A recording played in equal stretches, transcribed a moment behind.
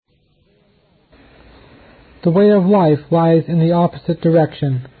The way of life lies in the opposite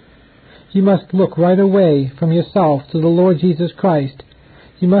direction. You must look right away from yourself to the Lord Jesus Christ.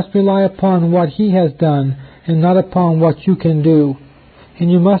 You must rely upon what He has done and not upon what you can do.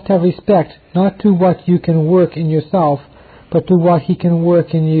 And you must have respect not to what you can work in yourself, but to what He can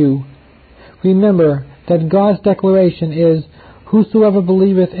work in you. Remember that God's declaration is, "Whosoever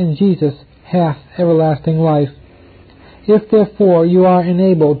believeth in Jesus hath everlasting life." If therefore you are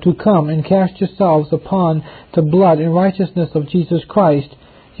enabled to come and cast yourselves upon the blood and righteousness of Jesus Christ,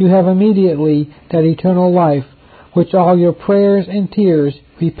 you have immediately that eternal life, which all your prayers and tears,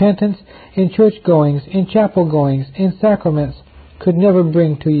 repentance and church-goings and chapel-goings and sacraments could never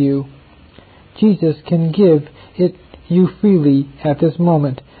bring to you. Jesus can give it you freely at this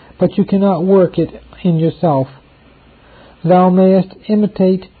moment, but you cannot work it in yourself. Thou mayest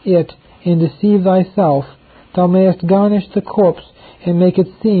imitate it and deceive thyself. Thou mayest garnish the corpse and make it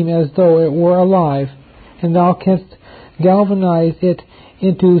seem as though it were alive, and thou canst galvanize it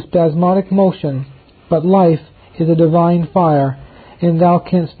into spasmodic motion, but life is a divine fire, and thou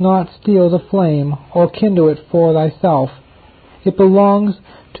canst not steal the flame or kindle it for thyself. It belongs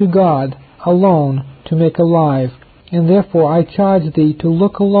to God alone to make alive, and therefore I charge thee to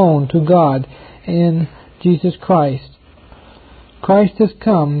look alone to God in Jesus Christ. Christ has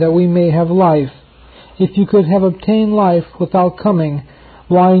come that we may have life. If you could have obtained life without coming,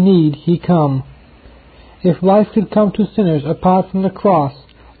 why need He come? If life could come to sinners apart from the cross,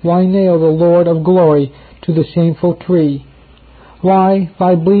 why nail the Lord of glory to the shameful tree? Why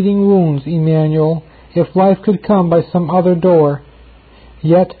thy bleeding wounds, Emmanuel, if life could come by some other door?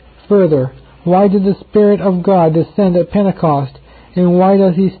 Yet further, why did the Spirit of God descend at Pentecost, and why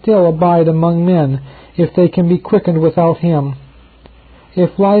does He still abide among men, if they can be quickened without Him?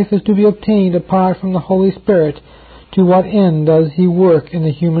 If life is to be obtained apart from the Holy Spirit, to what end does He work in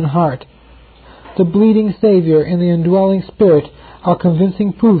the human heart? The bleeding Savior and the indwelling Spirit are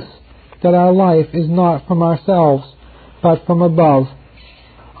convincing proofs that our life is not from ourselves, but from above.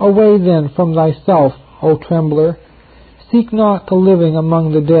 Away then from thyself, O trembler. Seek not the living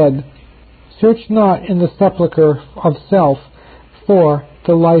among the dead. Search not in the sepulchre of self for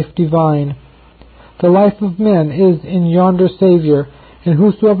the life divine. The life of men is in yonder Savior, and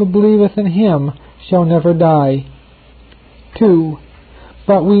whosoever believeth in Him shall never die. 2.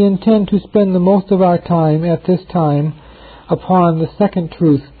 But we intend to spend the most of our time at this time upon the second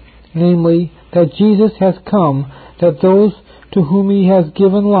truth, namely, that Jesus has come, that those to whom He has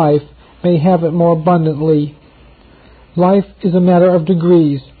given life may have it more abundantly. Life is a matter of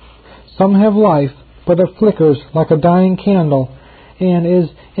degrees. Some have life, but it flickers like a dying candle, and is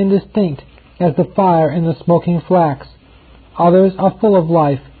indistinct as the fire in the smoking flax. Others are full of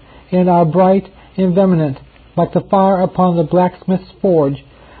life, and are bright and vehement, like the fire upon the blacksmith's forge,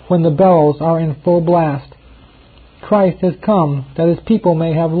 when the bellows are in full blast. Christ has come that His people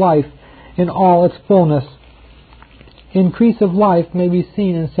may have life in all its fullness. Increase of life may be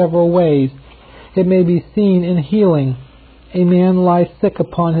seen in several ways. It may be seen in healing. A man lies sick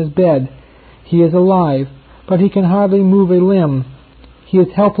upon his bed. He is alive, but he can hardly move a limb. He is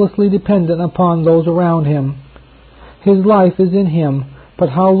helplessly dependent upon those around him. His life is in him, but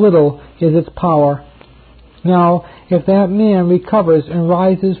how little is its power. Now, if that man recovers and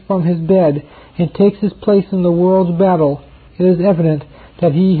rises from his bed and takes his place in the world's battle, it is evident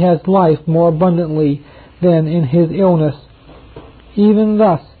that he has life more abundantly than in his illness. Even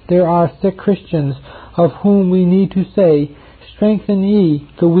thus there are sick Christians, of whom we need to say, "Strengthen ye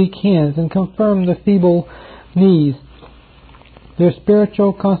the weak hands, and confirm the feeble knees." Their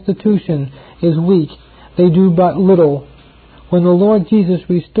spiritual constitution is weak. They do but little. When the Lord Jesus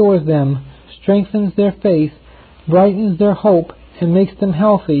restores them, strengthens their faith, brightens their hope, and makes them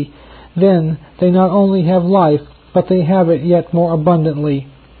healthy, then they not only have life, but they have it yet more abundantly.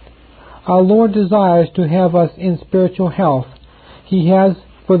 Our Lord desires to have us in spiritual health. He has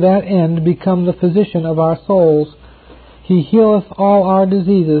for that end become the physician of our souls. He healeth all our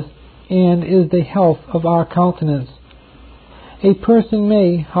diseases, and is the health of our countenance. A person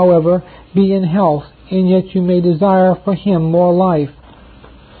may, however, be in health, and yet you may desire for him more life.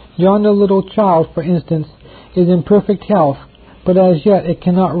 Yonder little child, for instance, is in perfect health, but as yet it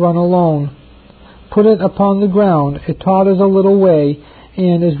cannot run alone. Put it upon the ground, it totters a little way,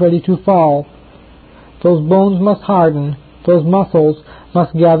 and is ready to fall. Those bones must harden, those muscles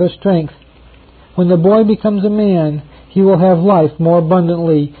must gather strength. When the boy becomes a man, he will have life more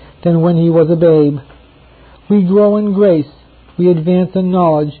abundantly than when he was a babe. We grow in grace, we advance in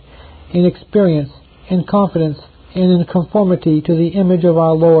knowledge, in experience, in confidence, and in conformity to the image of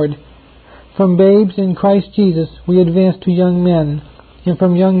our Lord. From babes in Christ Jesus we advance to young men, and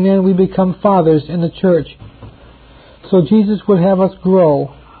from young men we become fathers in the church, So Jesus would have us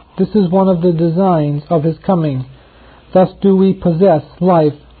grow. This is one of the designs of His coming. Thus do we possess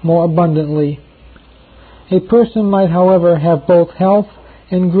life more abundantly. A person might, however, have both health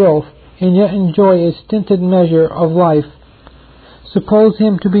and growth, and yet enjoy a stinted measure of life. Suppose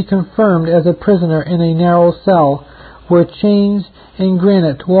him to be confirmed as a prisoner in a narrow cell, where chains and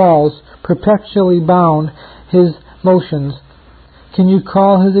granite walls perpetually bound his motions. Can you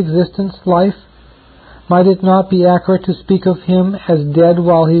call his existence life? Might it not be accurate to speak of him as dead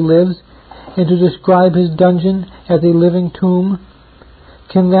while he lives, and to describe his dungeon as a living tomb?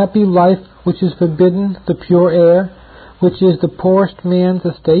 Can that be life which is forbidden the pure air, which is the poorest man's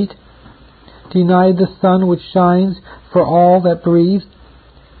estate? Denied the sun which shines for all that breathe?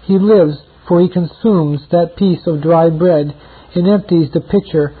 He lives, for he consumes that piece of dry bread, and empties the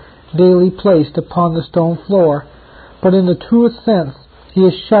pitcher daily placed upon the stone floor. But in the truest sense he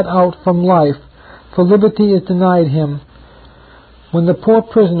is shut out from life, for liberty is denied him. When the poor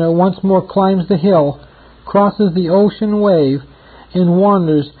prisoner once more climbs the hill, crosses the ocean wave, and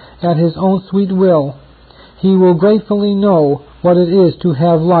wanders at his own sweet will, he will gratefully know what it is to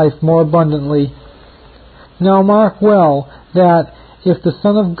have life more abundantly. Now mark well that if the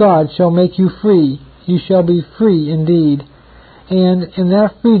Son of God shall make you free, you shall be free indeed, and in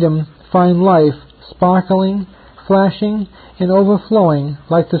that freedom find life, sparkling, flashing, and overflowing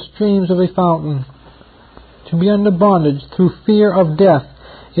like the streams of a fountain. To be under bondage through fear of death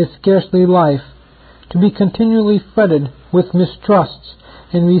is scarcely life. To be continually fretted with mistrusts,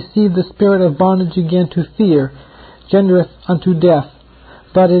 and receive the spirit of bondage again to fear, gendereth unto death.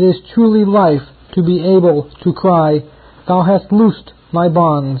 But it is truly life to be able to cry, Thou hast loosed my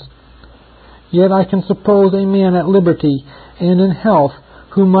bonds. Yet I can suppose a man at liberty and in health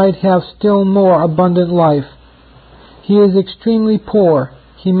who might have still more abundant life. He is extremely poor.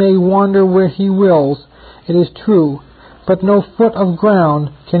 He may wander where he wills, it is true, but no foot of ground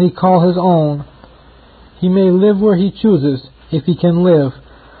can he call his own. He may live where he chooses, if he can live,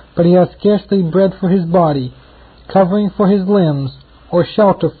 but he has scarcely bread for his body, covering for his limbs, or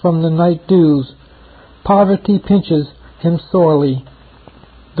shelter from the night dews. Poverty pinches him sorely.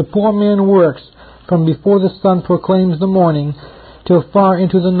 The poor man works from before the sun proclaims the morning till far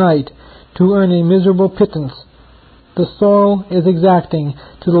into the night to earn a miserable pittance. The soil is exacting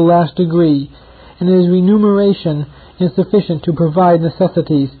to the last degree, and his remuneration insufficient to provide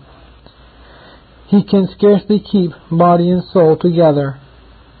necessities. He can scarcely keep body and soul together.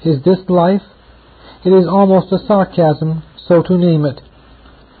 Is this life? It is almost a sarcasm so to name it.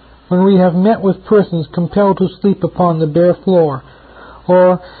 When we have met with persons compelled to sleep upon the bare floor,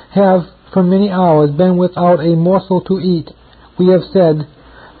 or have for many hours been without a morsel to eat, we have said,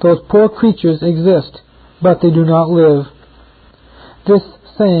 Those poor creatures exist, but they do not live. This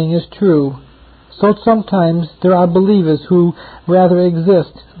saying is true. So sometimes there are believers who rather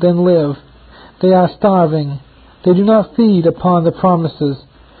exist than live. They are starving. They do not feed upon the promises.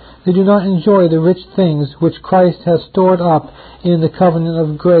 They do not enjoy the rich things which Christ has stored up in the covenant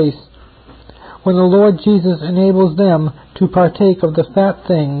of grace. When the Lord Jesus enables them to partake of the fat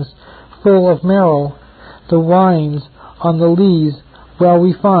things, full of marrow, the wines on the lees well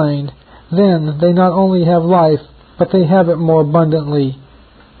refined, then they not only have life, but they have it more abundantly.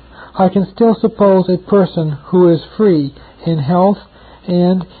 I can still suppose a person who is free in health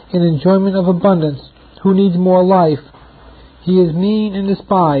and in enjoyment of abundance, who needs more life. He is mean and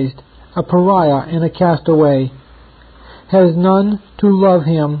despised, a pariah and a castaway, has none to love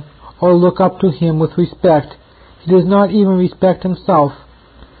him or look up to him with respect. He does not even respect himself.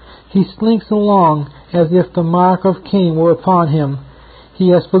 He slinks along as if the mark of Cain were upon him. He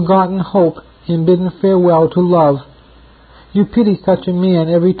has forgotten hope and bidden farewell to love. You pity such a man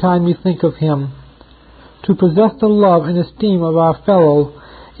every time you think of him. To possess the love and esteem of our fellow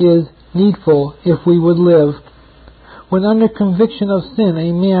is needful if we would live. When under conviction of sin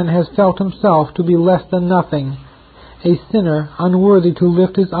a man has felt himself to be less than nothing, a sinner unworthy to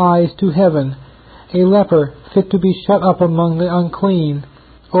lift his eyes to heaven, a leper fit to be shut up among the unclean,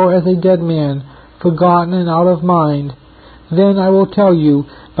 or as a dead man, forgotten and out of mind, then I will tell you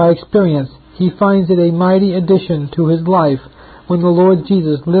by experience he finds it a mighty addition to his life when the Lord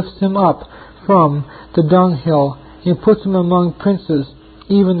Jesus lifts him up from the dunghill and puts him among princes,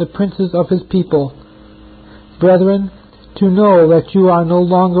 even the princes of his people. Brethren, to know that you are no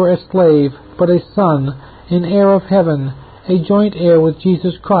longer a slave, but a son, an heir of heaven, a joint heir with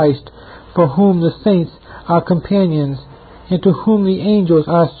Jesus Christ, for whom the saints are companions, and to whom the angels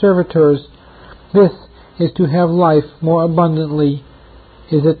are servitors, this is to have life more abundantly,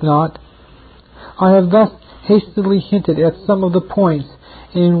 is it not? I have thus hastily hinted at some of the points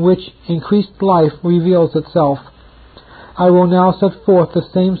in which increased life reveals itself. I will now set forth the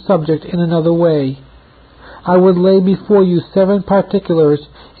same subject in another way. I would lay before you 7 particulars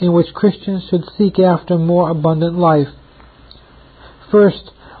in which Christians should seek after more abundant life.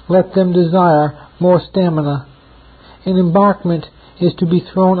 First, let them desire more stamina. An embankment is to be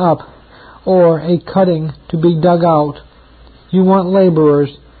thrown up, or a cutting to be dug out. You want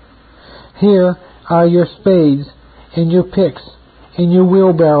laborers. Here are your spades, and your picks, and your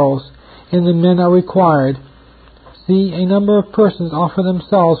wheelbarrows, and the men are required. See, a number of persons offer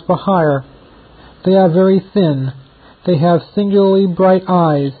themselves for hire. They are very thin. They have singularly bright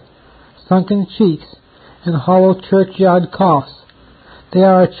eyes, sunken cheeks, and hollow churchyard coughs. They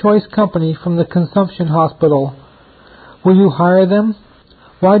are a choice company from the Consumption Hospital. Will you hire them?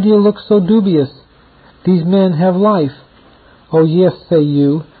 Why do you look so dubious? These men have life. Oh yes, say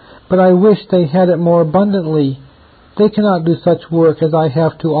you, but I wish they had it more abundantly. They cannot do such work as I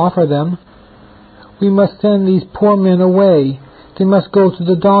have to offer them. We must send these poor men away. They must go to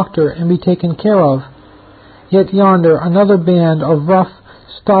the doctor and be taken care of. Yet yonder another band of rough,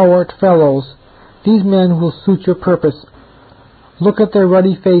 stalwart fellows. These men will suit your purpose. Look at their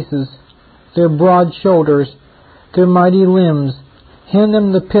ruddy faces, their broad shoulders, their mighty limbs. Hand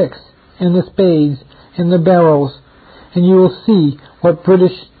them the picks and the spades and the barrows, and you will see what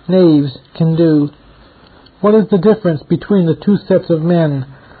British knaves can do. What is the difference between the 2 sets of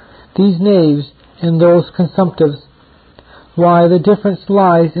men, these knaves and those consumptives? Why, the difference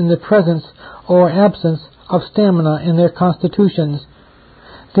lies in the presence or absence of stamina in their constitutions.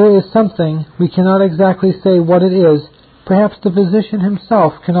 There is something, we cannot exactly say what it is. Perhaps the physician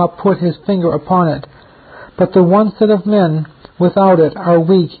himself cannot put his finger upon it. But the one set of men without it are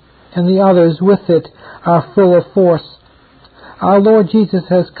weak, and the others with it are full of force. Our Lord Jesus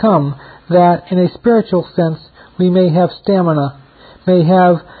has come that, in a spiritual sense, we may have stamina, may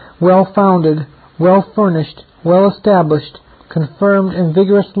have well-founded, well-furnished, well-established, confirmed and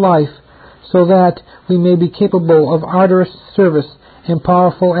vigorous life, so that we may be capable of ardorous service and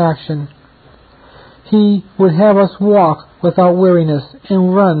powerful action. He would have us walk without weariness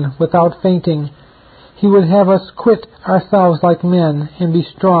and run without fainting. He would have us quit ourselves like men and be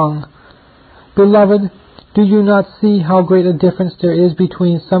strong. Beloved, do you not see how great a difference there is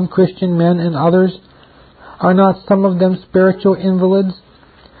between some Christian men and others? Are not some of them spiritual invalids?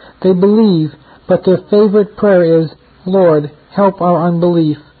 They believe, but their favorite prayer is, Lord, help our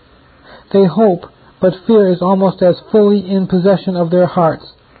unbelief. They hope, but fear is almost as fully in possession of their hearts.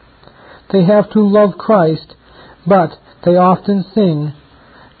 They have to love Christ, but they often sing,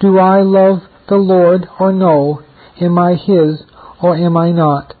 Do I love the Lord or no? Am I His or am I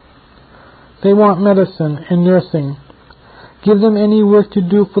not? They want medicine and nursing. Give them any work to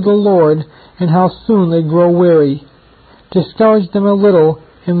do for the Lord, and how soon they grow weary. Discourage them a little,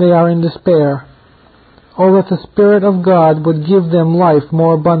 and they are in despair. Oh, that the Spirit of God would give them life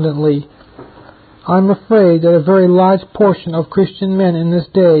more abundantly. I am afraid that a very large portion of Christian men in this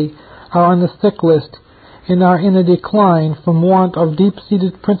day are on the sick list, and are in a decline from want of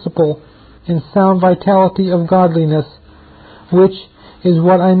deep-seated principle and sound vitality of godliness, which is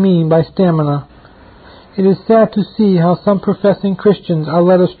what I mean by stamina. It is sad to see how some professing Christians are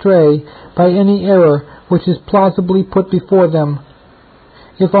led astray by any error which is plausibly put before them.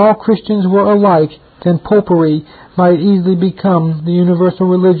 If all Christians were alike, then popery might easily become the universal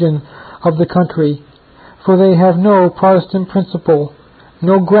religion of the country, for they have no Protestant principle,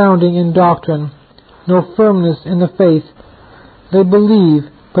 no grounding in doctrine, no firmness in the faith. They believe,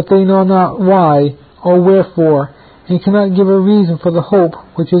 but they know not why or wherefore, and cannot give a reason for the hope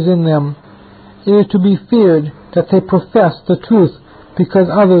which is in them. It is to be feared that they profess the truth because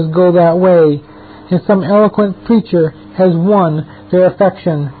others go that way, and some eloquent preacher has won their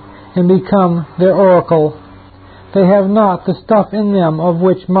affection and become their oracle. They have not the stuff in them of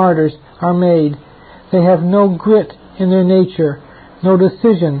which martyrs are made. They have no grit in their nature, no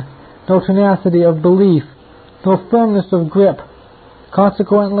decision, no tenacity of belief, no firmness of grip.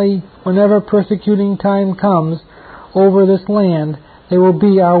 Consequently, whenever persecuting time comes over this land, they will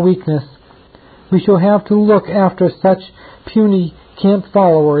be our weakness. We shall have to look after such puny camp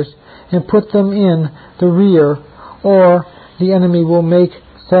followers and put them in the rear, or the enemy will make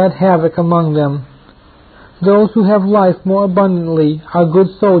sad havoc among them. Those who have life more abundantly are good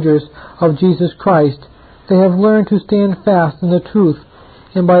soldiers of Jesus Christ. They have learned to stand fast in the truth,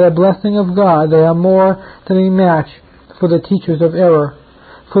 and by the blessing of God they are more than a match for the teachers of error,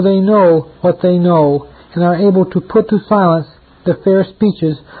 for they know what they know, and are able to put to silence the fair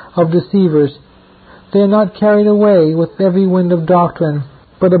speeches of deceivers. They are not carried away with every wind of doctrine,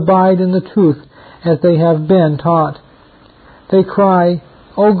 but abide in the truth as they have been taught. They cry,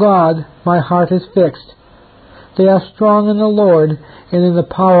 O God, my heart is fixed. They are strong in the Lord and in the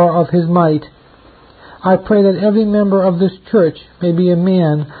power of His might. I pray that every member of this church may be a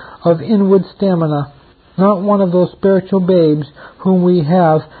man of inward stamina, not one of those spiritual babes whom we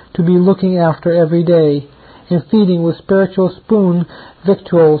have to be looking after every day, and feeding with spiritual spoon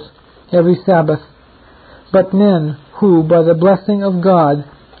victuals every Sabbath, but men who, by the blessing of God,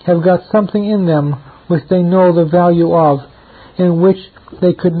 have got something in them which they know the value of, and which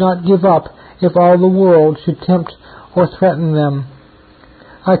they could not give up if all the world should tempt or threaten them.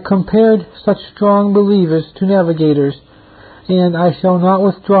 I compared such strong believers to navigators, and I shall not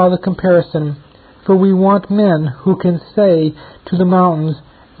withdraw the comparison, for we want men who can say to the mountains,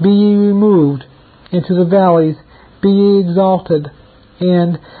 Be ye removed, and to the valleys, Be ye exalted,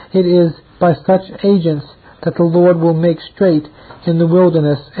 and it is by such agents that the Lord will make straight in the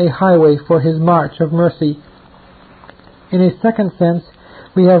wilderness a highway for His march of mercy. In a second sense,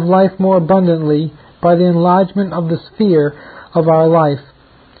 we have life more abundantly by the enlargement of the sphere of our life.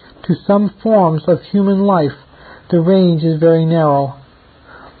 To some forms of human life, the range is very narrow.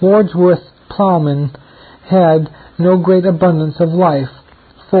 Wordsworth's ploughman had no great abundance of life,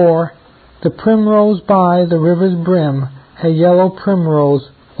 for the primrose by the river's brim, a yellow primrose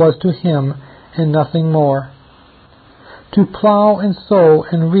was to him, and nothing more. To plough and sow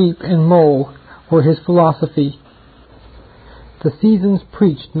and reap and mow were his philosophy. The seasons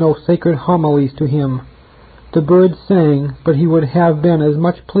preached no sacred homilies to him. The birds sang, but he would have been as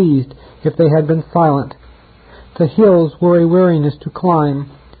much pleased if they had been silent. The hills were a weariness to climb,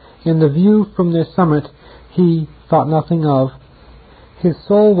 and the view from their summit he thought nothing of. His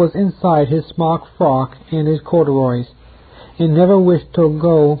soul was inside his smock frock and his corduroys, and never wished to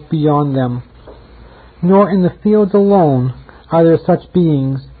go beyond them. Nor in the fields alone are there such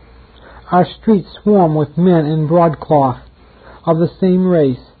beings. Our streets swarm with men in broadcloth, of the same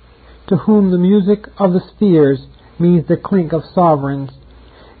race, to whom the music of the spheres means the clink of sovereigns,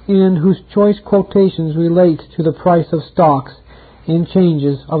 and whose choice quotations relate to the price of stocks and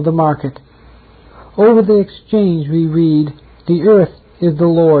changes of the market. Over the exchange we read, The earth is the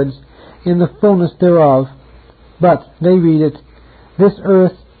Lord's, and the fullness thereof. But they read it, This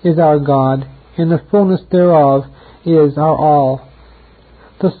earth is our God, and the fullness thereof is our all.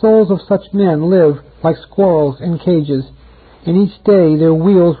 The souls of such men live like squirrels in cages, and each day their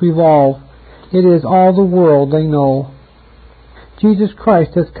wheels revolve. It is all the world they know. Jesus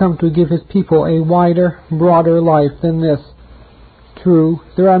Christ has come to give His people a wider, broader life than this. True,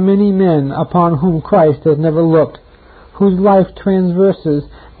 there are many men upon whom Christ has never looked, whose life transverses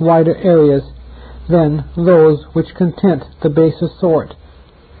wider areas than those which content the baser sort.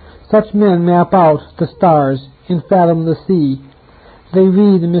 Such men map out the stars and fathom the sea. They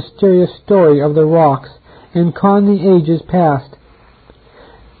read the mysterious story of the rocks and con the ages past.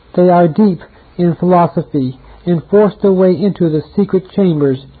 They are deep in philosophy and force their way into the secret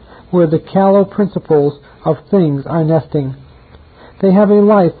chambers where the callow principles of things are nesting. They have a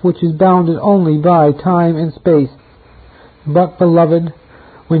life which is bounded only by time and space. But, beloved,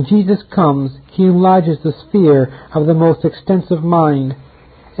 when Jesus comes, He enlarges the sphere of the most extensive mind,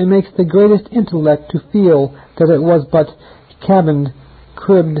 and makes the greatest intellect to feel that it was but cabined,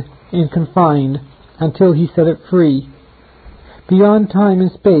 cribbed, and confined, until He set it free. Beyond time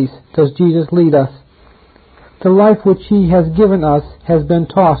and space does Jesus lead us. The life which He has given us has been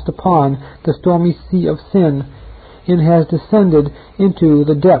tossed upon the stormy sea of sin, and has descended into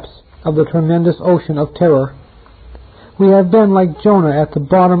the depths of the tremendous ocean of terror. We have been like Jonah at the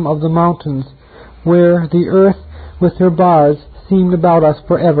bottom of the mountains, where the earth with her bars seemed about us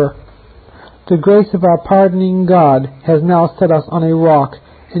forever. The grace of our pardoning God has now set us on a rock,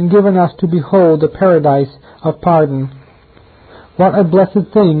 and given us to behold the paradise of pardon. What a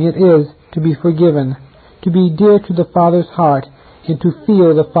blessed thing it is to be forgiven, to be dear to the Father's heart, and to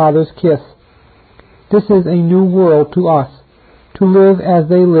feel the Father's kiss. This is a new world to us, to live as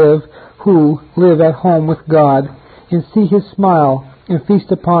they live who live at home with God, and see His smile, and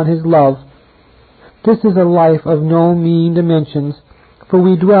feast upon His love. This is a life of no mean dimensions, for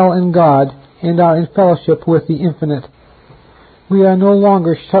we dwell in God, and are in fellowship with the Infinite. We are no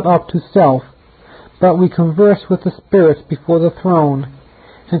longer shut up to self, but we converse with the spirits before the throne,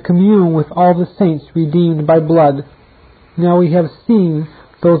 and commune with all the saints redeemed by blood. Now we have seen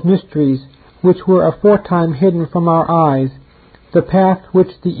those mysteries which were aforetime hidden from our eyes. The path which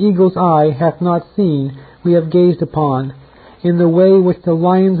the eagle's eye hath not seen we have gazed upon, in the way which the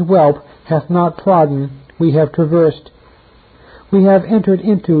lion's whelp hath not trodden we have traversed. We have entered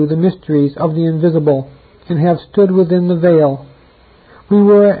into the mysteries of the invisible, and have stood within the veil. We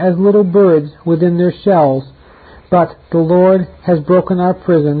were as little birds within their shells, but the Lord has broken our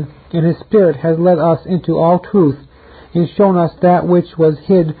prison, and His Spirit has led us into all truth, and shown us that which was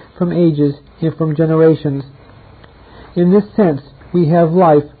hid from ages and from generations. In this sense, we have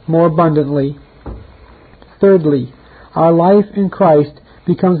life more abundantly. Thirdly, our life in Christ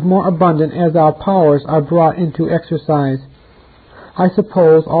becomes more abundant as our powers are brought into exercise. I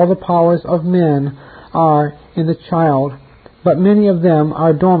suppose all the powers of men are in the child, but many of them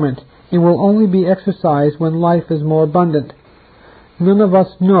are dormant and will only be exercised when life is more abundant. None of us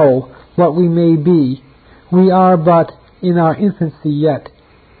know what we may be. We are but in our infancy yet.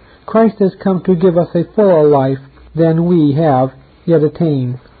 Christ has come to give us a fuller life than we have yet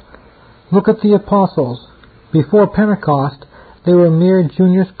attained. Look at the apostles. Before Pentecost, they were mere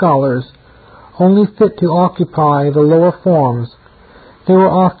junior scholars, only fit to occupy the lower forms. They were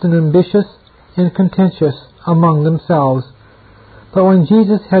often ambitious and contentious among themselves. But when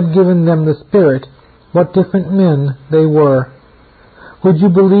Jesus had given them the Spirit, what different men they were. Would you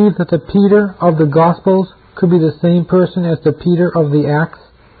believe that the Peter of the Gospels could be the same person as the Peter of the Acts?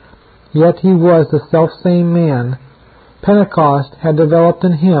 Yet he was the selfsame man. Pentecost had developed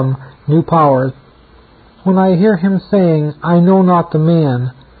in him new powers. When I hear him saying, "I know not the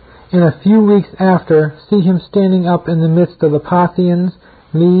man," and a few weeks after see him standing up in the midst of the Parthians,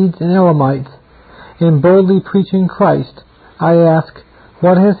 Medes, and Elamites, and boldly preaching Christ, I ask,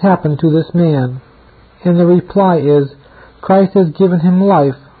 what has happened to this man? And the reply is, Christ has given him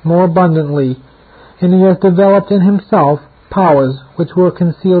life more abundantly, and he has developed in himself powers which were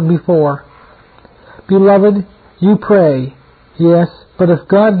concealed before. Beloved, you pray. Yes, but if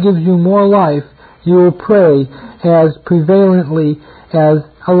God gives you more life, you will pray as prevalently as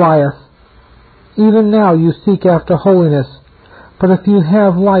Elias. Even now you seek after holiness, but if you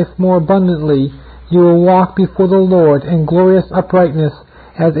have life more abundantly, you will walk before the Lord in glorious uprightness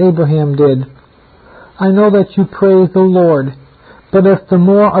as Abraham did. I know that you praise the Lord, but if the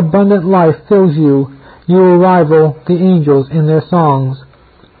more abundant life fills you, you will rival the angels in their songs.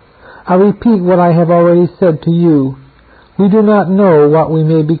 I repeat what I have already said to you. We do not know what we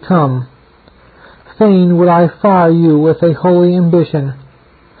may become. Fain would I fire you with a holy ambition.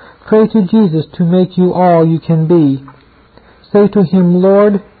 Pray to Jesus to make you all you can be. Say to him,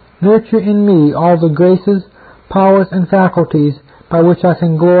 Lord, nurture in me all the graces, powers, and faculties by which I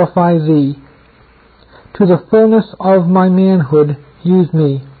can glorify Thee. To the fullness of my manhood use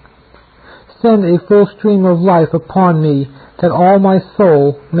me. Send a full stream of life upon me, that all my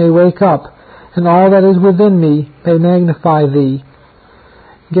soul may wake up, and all that is within me may magnify Thee.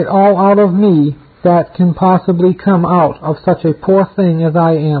 Get all out of me that can possibly come out of such a poor thing as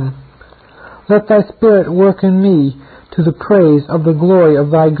I am. Let Thy Spirit work in me to the praise of the glory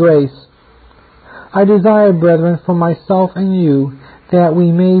of Thy grace. I desire, brethren, for myself and you, that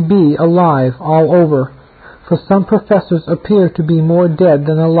we may be alive all over, for some professors appear to be more dead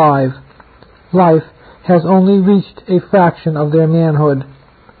than alive. Life has only reached a fraction of their manhood.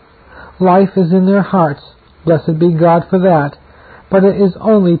 Life is in their hearts, blessed be God for that, but it is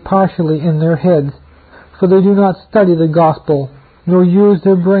only partially in their heads, for they do not study the gospel, nor use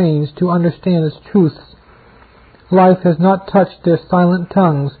their brains to understand its truths. Life has not touched their silent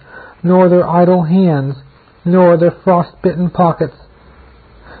tongues, nor their idle hands, nor their frost-bitten pockets.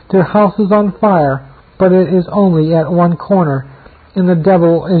 Their house is on fire, but it is only at one corner, and the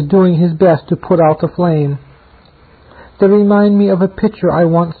devil is doing his best to put out the flame. They remind me of a picture I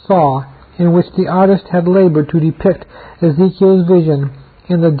once saw, in which the artist had labored to depict Ezekiel's vision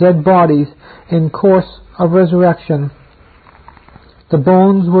in the dead bodies in course of resurrection. The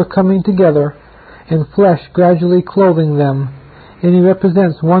bones were coming together, and flesh gradually clothing them, and he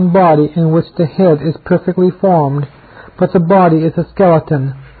represents one body in which the head is perfectly formed, but the body is a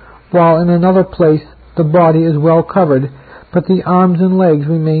skeleton, while in another place the body is well covered, but the arms and legs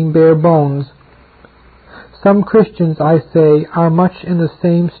remain bare bones. Some Christians, I say, are much in the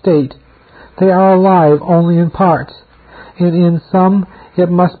same state. They are alive only in parts, and in some it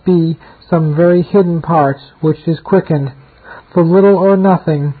must be some very hidden parts which is quickened, for little or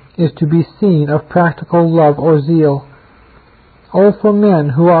nothing is to be seen of practical love or zeal. Oh, for men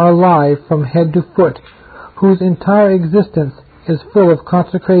who are alive from head to foot, whose entire existence is full of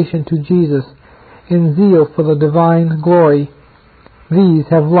consecration to Jesus, in zeal for the divine glory. These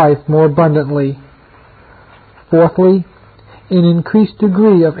have life more abundantly. Fourthly, an increased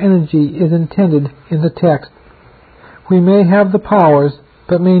degree of energy is intended in the text. We may have the powers,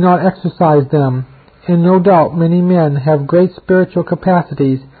 but may not exercise them, and no doubt many men have great spiritual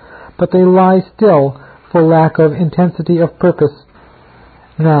capacities, but they lie still for lack of intensity of purpose.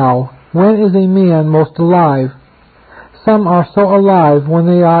 Now, when is a man most alive? Some are so alive when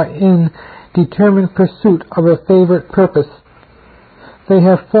they are in determined pursuit of a favorite purpose. They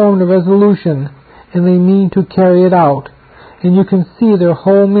have formed a resolution, and they mean to carry it out, and you can see their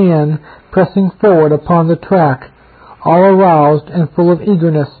whole man pressing forward upon the track, all aroused and full of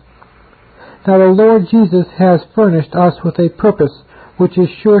eagerness. Now the Lord Jesus has furnished us with a purpose which is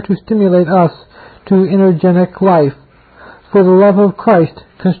sure to stimulate us to energetic life, for the love of Christ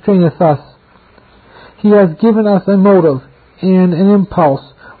constraineth us. He has given us a motive and an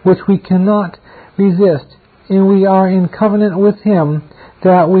impulse which we cannot resist, and we are in covenant with Him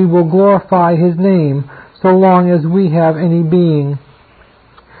that we will glorify His name so long as we have any being.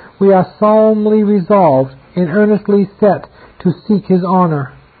 We are solemnly resolved and earnestly set to seek His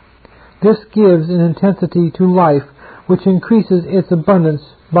honor. This gives an intensity to life which increases its abundance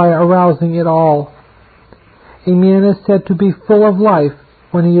by arousing it all. A man is said to be full of life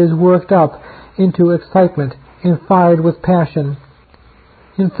when he is worked up into excitement and fired with passion.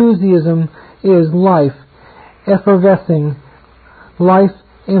 Enthusiasm is life effervescing, life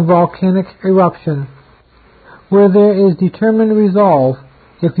in volcanic eruption. Where there is determined resolve,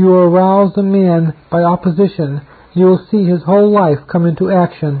 if you arouse a man by opposition, you will see his whole life come into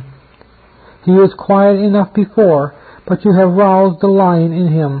action. He was quiet enough before, but you have roused the lion in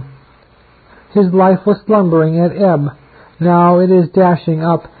him. His life was slumbering at ebb, now it is dashing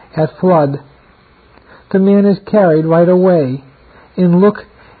up at flood. The man is carried right away. In look,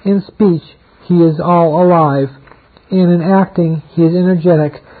 in speech, he is all alive, and in acting he is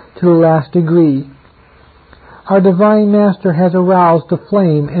energetic to the last degree. Our Divine Master has aroused the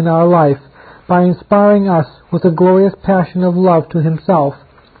flame in our life by inspiring us with a glorious passion of love to Himself.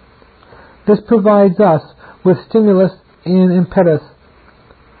 This provides us with stimulus and impetus.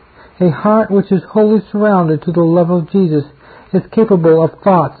 A heart which is wholly surrounded to the love of Jesus is capable of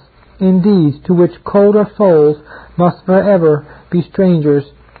thoughts and deeds to which colder souls must forever be strangers.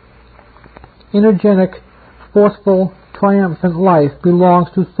 Energetic, forceful, triumphant life belongs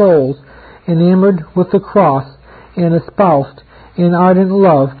to souls enamored with the cross and espoused in ardent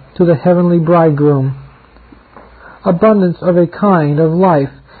love to the heavenly bridegroom. Abundance of a kind of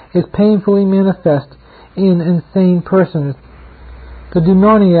life is painfully manifest in insane persons. The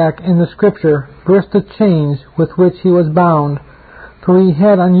demoniac in the Scripture burst the chains with which he was bound, for he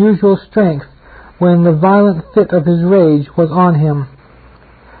had unusual strength when the violent fit of his rage was on him.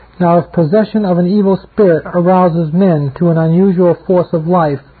 Now if possession of an evil spirit arouses men to an unusual force of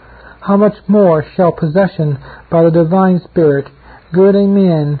life, how much more shall possession by the Divine Spirit gird a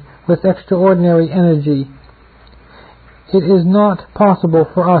man with extraordinary energy? It is not possible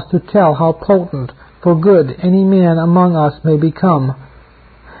for us to tell how potent for good any man among us may become.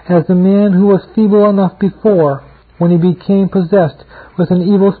 As the man who was feeble enough before, when he became possessed with an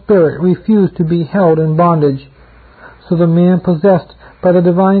evil spirit, refused to be held in bondage, so the man possessed by the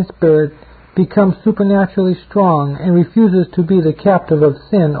Divine Spirit becomes supernaturally strong and refuses to be the captive of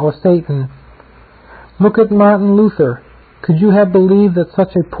sin or Satan. Look at Martin Luther. Could you have believed that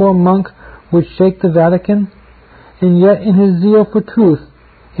such a poor monk would shake the Vatican? And yet in his zeal for truth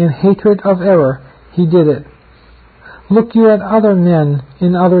and hatred of error, he did it. Look you at other men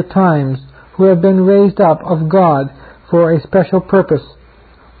in other times who have been raised up of God for a special purpose.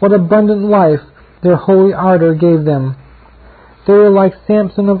 What abundant life their holy ardor gave them. They were like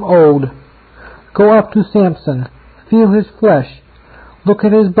Samson of old. Go up to Samson, feel his flesh, look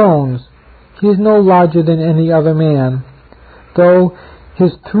at his bones. He is no larger than any other man. Though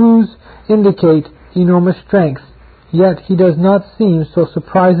his thews indicate enormous strength, yet he does not seem so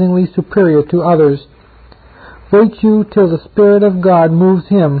surprisingly superior to others. Wait you till the Spirit of God moves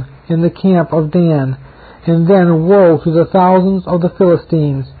him in the camp of Dan, and then woe to the thousands of the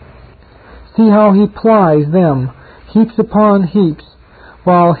Philistines. See how he plies them, heaps upon heaps,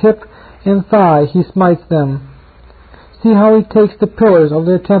 while hip and thigh he smites them. See how he takes the pillars of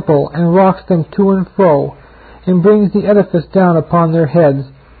their temple and rocks them to and fro, and brings the edifice down upon their heads.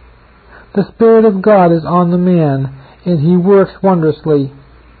 The Spirit of God is on the man, and he works wondrously.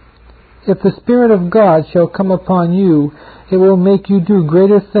 If the Spirit of God shall come upon you, it will make you do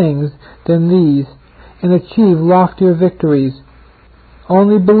greater things than these, and achieve loftier victories.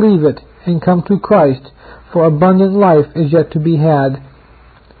 Only believe it, and come to Christ, for abundant life is yet to be had.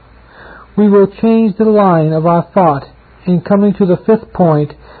 We will change the line of our thought, and coming to the fifth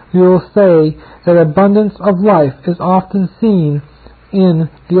point, we will say that abundance of life is often seen in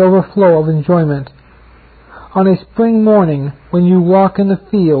the overflow of enjoyment. On a spring morning, when you walk in the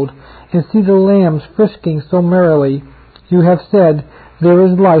field and see the lambs frisking so merrily, you have said, there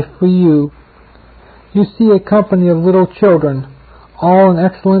is life for you. You see a company of little children, all in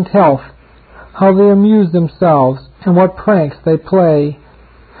excellent health, how they amuse themselves, and what pranks they play.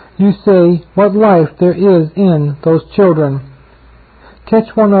 You say, what life there is in those children.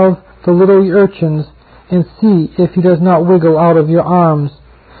 Catch one of the little urchins and see if he does not wiggle out of your arms,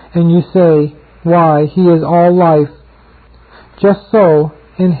 and you say, "Why, he is all life." Just so,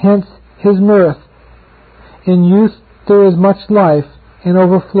 and hence his mirth. In youth there is much life, and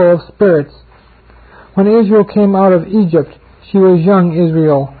overflow of spirits. When Israel came out of Egypt, she was young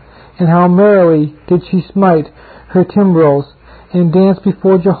Israel, and how merrily did she smite her timbrels, and dance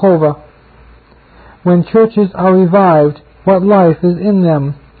before Jehovah. When churches are revived, what life is in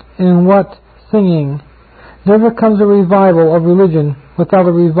them, and what singing! Never comes a revival of religion without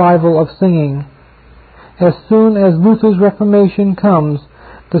a revival of singing. As soon as Luther's Reformation comes,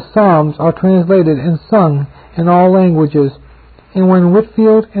 the Psalms are translated and sung in all languages, and when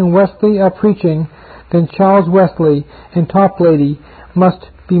Whitefield and Wesley are preaching, then Charles Wesley and Toplady must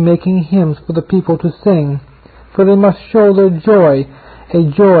be making hymns for the people to sing, for they must show their joy, a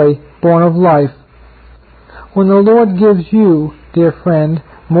joy born of life. When the Lord gives you, dear friend,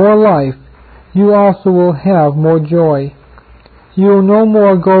 more life, you also will have more joy. You will no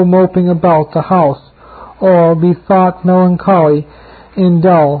more go moping about the house, or be thought melancholy and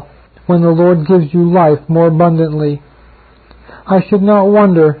dull, when the Lord gives you life more abundantly. I should not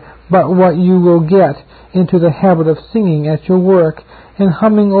wonder but what you will get into the habit of singing at your work and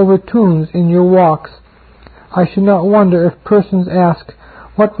humming over tunes in your walks. I should not wonder if persons ask,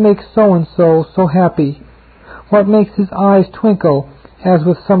 "What makes so-and-so so happy? What makes his eyes twinkle as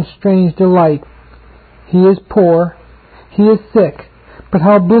with some strange delight? He is poor, he is sick, but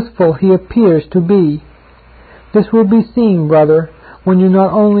how blissful he appears to be." This will be seen, brother, when you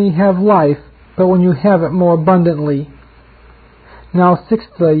not only have life, but when you have it more abundantly. Now,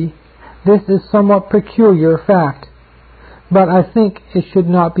 sixthly, this is somewhat peculiar fact, but I think it should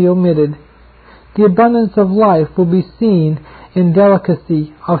not be omitted. The abundance of life will be seen in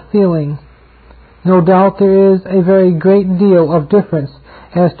delicacy of feeling. No doubt there is a very great deal of difference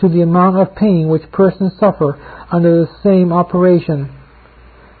as to the amount of pain which persons suffer under the same operation.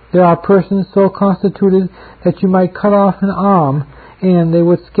 There are persons so constituted that you might cut off an arm, and they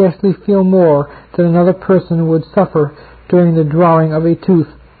would scarcely feel more than another person would suffer during the drawing of a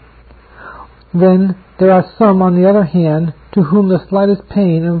tooth. Then there are some, on the other hand, to whom the slightest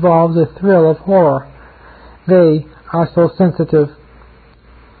pain involves a thrill of horror. They are so sensitive.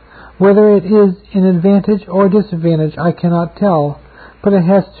 Whether it is an advantage or disadvantage I cannot tell, but it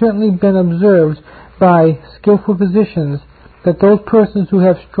has certainly been observed by skillful physicians that those persons who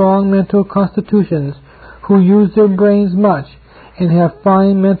have strong mental constitutions, who use their brains much, and have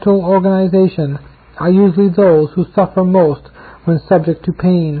fine mental organization, are usually those who suffer most when subject to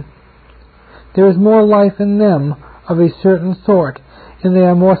pain. There is more life in them of a certain sort, and they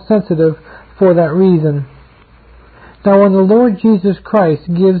are more sensitive for that reason. Now, when the Lord Jesus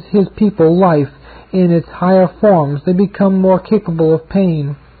Christ gives his people life in its higher forms, they become more capable of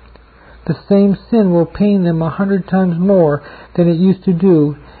pain. The same sin will pain them 100 times more than it used to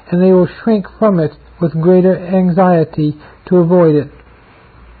do, and they will shrink from it with greater anxiety to avoid it.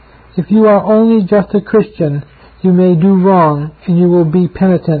 If you are only just a Christian, you may do wrong, and you will be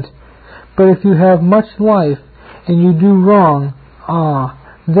penitent. But if you have much life, and you do wrong,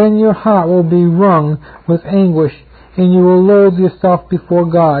 then your heart will be wrung with anguish, and you will loathe yourself before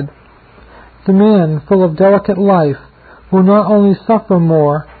God. The man full of delicate life will not only suffer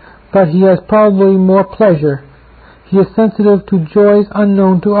more, but he has probably more pleasure. He is sensitive to joys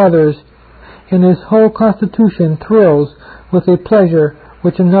unknown to others, and his whole constitution thrills with a pleasure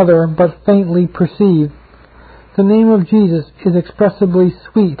which another but faintly perceives. The name of Jesus is expressibly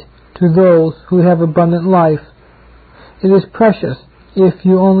sweet to those who have abundant life. It is precious if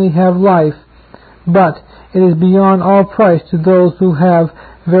you only have life, but it is beyond all price to those who have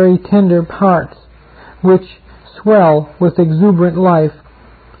very tender hearts, which swell with exuberant life.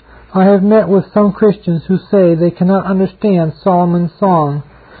 I have met with some Christians who say they cannot understand Solomon's song,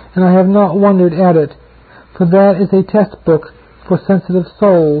 and I have not wondered at it, for that is a textbook for sensitive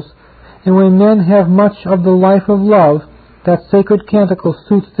souls, and when men have much of the life of love, that sacred canticle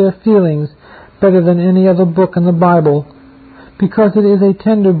suits their feelings better than any other book in the Bible, because it is a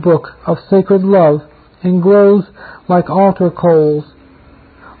tender book of sacred love, and glows like altar coals.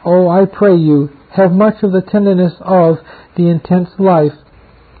 Oh, I pray you, have much of the tenderness of the intense life.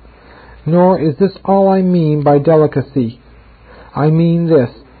 Nor is this all I mean by delicacy. I mean this: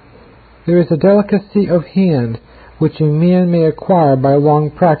 there is a delicacy of hand which a man may acquire by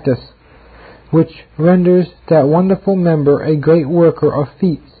long practice, which renders that wonderful member a great worker of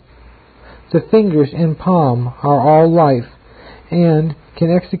feats. The fingers and palm are all life, and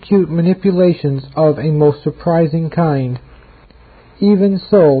can execute manipulations of a most surprising kind. Even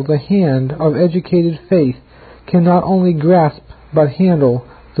so, the hand of educated faith can not only grasp but handle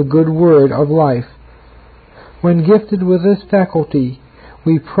the good word of life. When gifted with this faculty,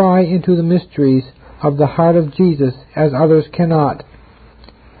 we pry into the mysteries of the heart of Jesus as others cannot.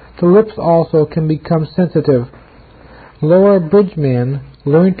 The lips also can become sensitive. Laura Bridgman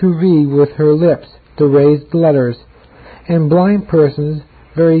learned to read with her lips the raised letters, and blind persons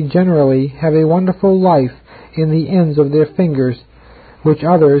very generally have a wonderful life in the ends of their fingers, which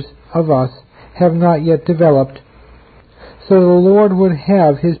others of us have not yet developed. So the Lord would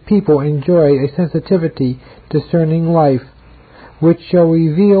have His people enjoy a sensitivity discerning life, which shall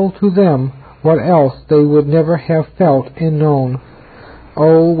reveal to them what else they would never have felt and known.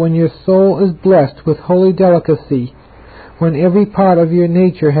 Oh, when your soul is blessed with holy delicacy, when every part of your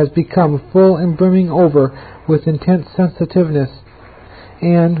nature has become full and brimming over with intense sensitiveness,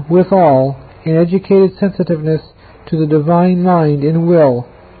 and, withal, an educated sensitiveness to the divine mind and will,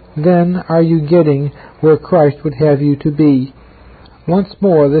 then are you getting where Christ would have you to be. Once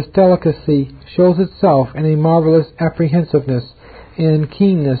more, this delicacy shows itself in a marvelous apprehensiveness and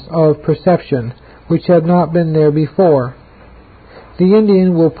keenness of perception which had not been there before. The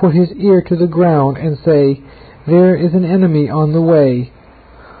Indian will put his ear to the ground and say, "There is an enemy on the way,"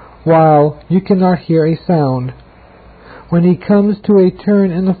 while you cannot hear a sound. When he comes to a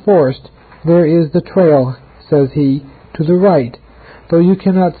turn in the forest, "There is the trail," says he, "to the right," though you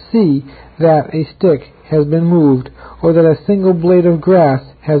cannot see that a stick has been moved, or that a single blade of grass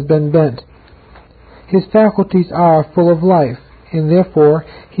has been bent. His faculties are full of life, and therefore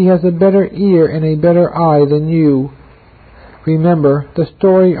he has a better ear and a better eye than you. Remember the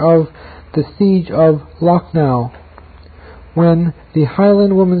story of the siege of Lucknow, when the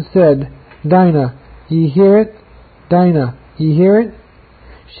Highland woman said, "Dinah, ye hear it? Dinah, ye hear it?"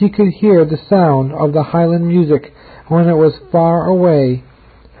 She could hear the sound of the Highland music when it was far away.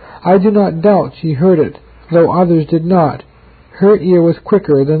 I do not doubt she heard it, though others did not. Her ear was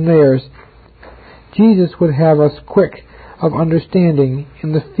quicker than theirs. Jesus would have us quick of understanding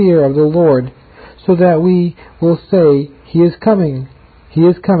in the fear of the Lord, so that we will say, "He is coming, He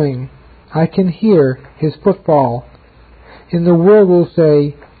is coming. I can hear His footfall." And the world will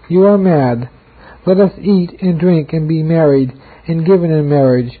say, "You are mad. Let us eat and drink and be married and given in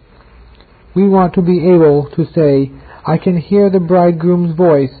marriage." We want to be able to say, "I can hear the bridegroom's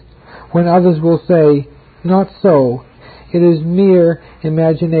voice," when others will say, "Not so. It is mere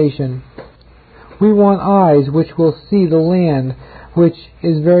imagination." We want eyes which will see the land which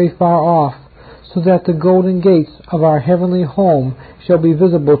is very far off, so that the golden gates of our heavenly home shall be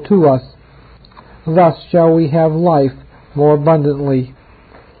visible to us. Thus shall we have life more abundantly.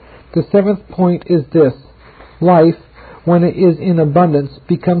 The seventh point is this: life, when it is in abundance,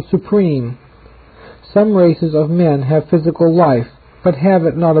 becomes supreme. Some races of men have physical life, but have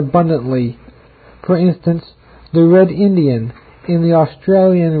it not abundantly. For instance, the Red Indian and the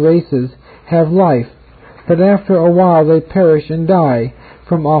Australian races have life, but after a while they perish and die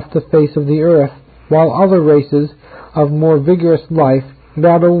from off the face of the earth, while other races of more vigorous life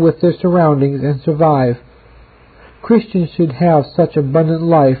battle with their surroundings and survive. Christians should have such abundant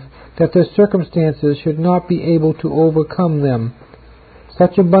life that their circumstances should not be able to overcome them.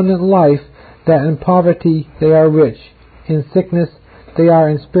 Such abundant life that in poverty they are rich, in sickness they are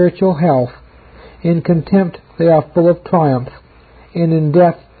in spiritual health, in contempt they are full of triumph, and in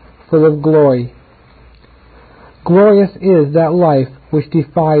death full of glory. Glorious is that life which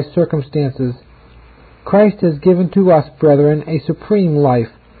defies circumstances. Christ has given to us, brethren, a supreme life,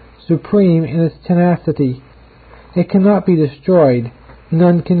 supreme in its tenacity. It cannot be destroyed.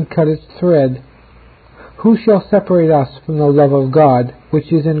 None can cut its thread. Who shall separate us from the love of God,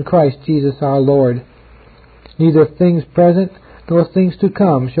 which is in Christ Jesus our Lord? Neither things present nor things to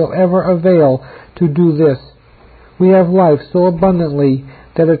come shall ever avail to do this. We have life so abundantly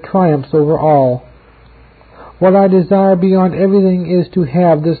that it triumphs over all. What I desire beyond everything is to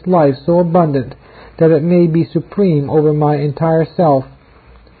have this life so abundant that it may be supreme over my entire self.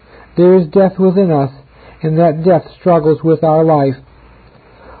 There is death within us, and that death struggles with our life.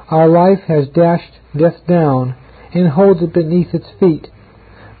 Our life has dashed death down and holds it beneath its feet.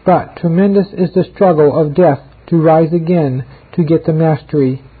 But tremendous is the struggle of death to rise again to get the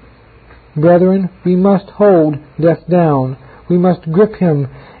mastery. Brethren, we must hold death down. We must grip him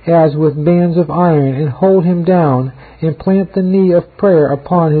as with bands of iron, and hold him down, and plant the knee of prayer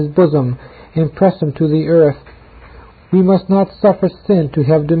upon his bosom, and press him to the earth. We must not suffer sin to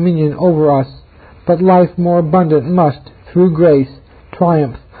have dominion over us, but life more abundant must, through grace,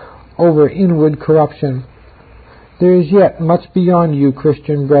 triumph over inward corruption. There is yet much beyond you,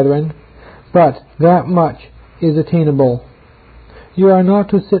 Christian brethren, but that much is attainable. You are not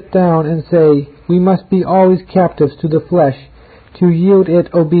to sit down and say, "We must be always captives to the flesh, to yield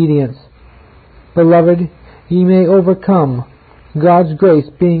it obedience. Beloved, ye may overcome. God's grace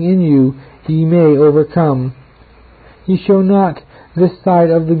being in you, ye may overcome. Ye shall not, this side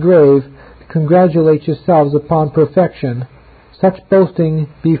of the grave, congratulate yourselves upon perfection. Such boasting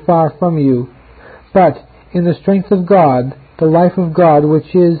be far from you. But in the strength of God, the life of God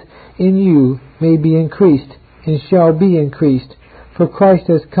which is in you may be increased, and shall be increased. For Christ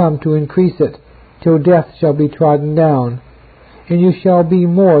has come to increase it, till death shall be trodden down. And you shall be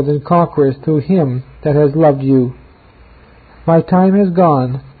more than conquerors through him that has loved you. My time has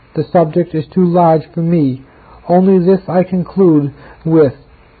gone. The subject is too large for me. Only this I conclude with.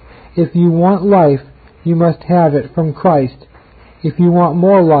 If you want life, you must have it from Christ. If you want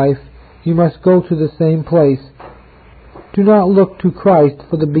more life, you must go to the same place. Do not look to Christ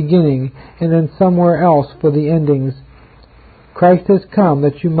for the beginning and then somewhere else for the endings. Christ has come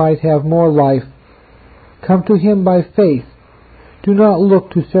that you might have more life. Come to him by faith. Do not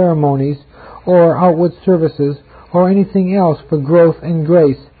look to ceremonies or outward services or anything else for growth and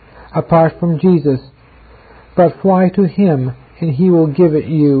grace apart from Jesus, but fly to him, and he will give it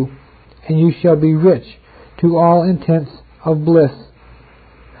you, and you shall be rich to all intents of bliss.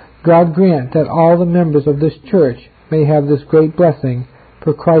 God grant that all the members of this church may have this great blessing,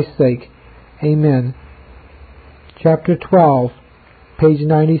 for Christ's sake. Amen. Chapter 12, page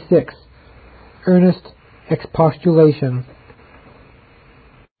 96. Earnest Expostulation.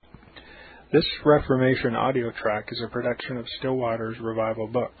 This Reformation audio track is a production of Stillwater's Revival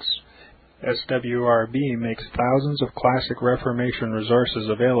Books. SWRB makes thousands of classic Reformation resources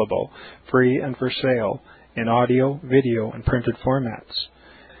available, free and for sale, in audio, video, and printed formats.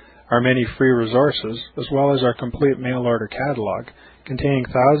 Our many free resources, as well as our complete mail-order catalog, containing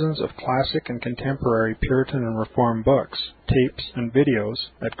thousands of classic and contemporary Puritan and Reformed books, tapes, and videos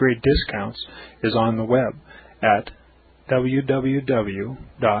at great discounts, is on the web at www.swrb.com.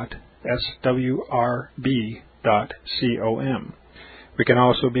 We can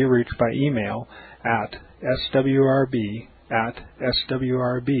also be reached by email at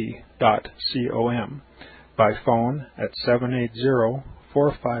swrb@swrb.com, by phone at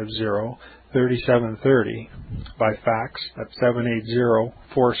 780-450-3730, by fax at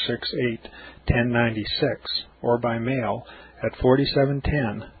 780-468-1096, or by mail at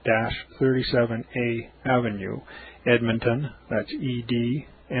 4710-37A Avenue, Edmonton, that's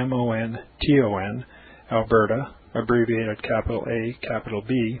Edmonton, Alberta, abbreviated capital A, capital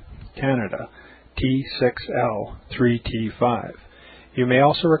B, Canada, T6L3T5. You may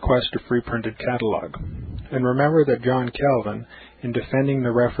also request a free printed catalog. And remember that John Calvin, in defending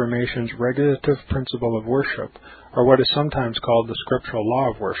the Reformation's regulative principle of worship, or what is sometimes called the scriptural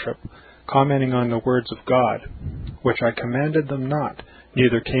law of worship, commenting on the words of God, which I commanded them not,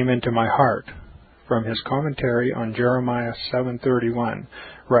 neither came into my heart, from his commentary on Jeremiah 7:31,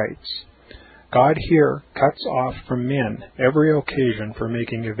 writes, God here cuts off from men every occasion for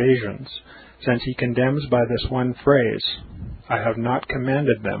making evasions, since he condemns by this one phrase, I have not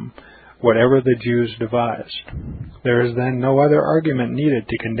commanded them, whatever the Jews devised. There is then no other argument needed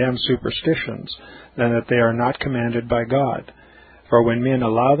to condemn superstitions than that they are not commanded by God. For when men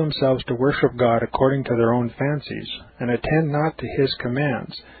allow themselves to worship God according to their own fancies, and attend not to his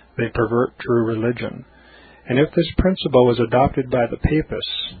commands, they pervert true religion. And if this principle was adopted by the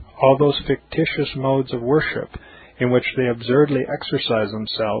papists, all those fictitious modes of worship in which they absurdly exercise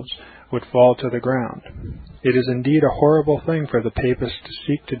themselves would fall to the ground. It is indeed a horrible thing for the papists to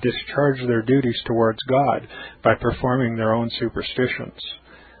seek to discharge their duties towards God by performing their own superstitions.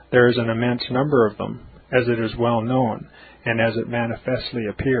 There is an immense number of them, as it is well known, and as it manifestly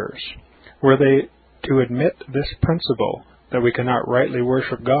appears. Were they to admit this principle, that we cannot rightly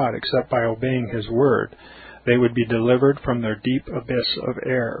worship God except by obeying his word, they would be delivered from their deep abyss of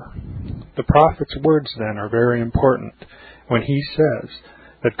error. The prophet's words, then, are very important, when he says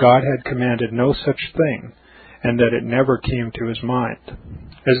that God had commanded no such thing, and that it never came to his mind,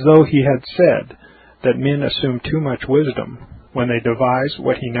 as though he had said that men assume too much wisdom when they devise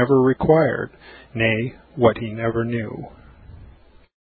what he never required, nay, what he never knew.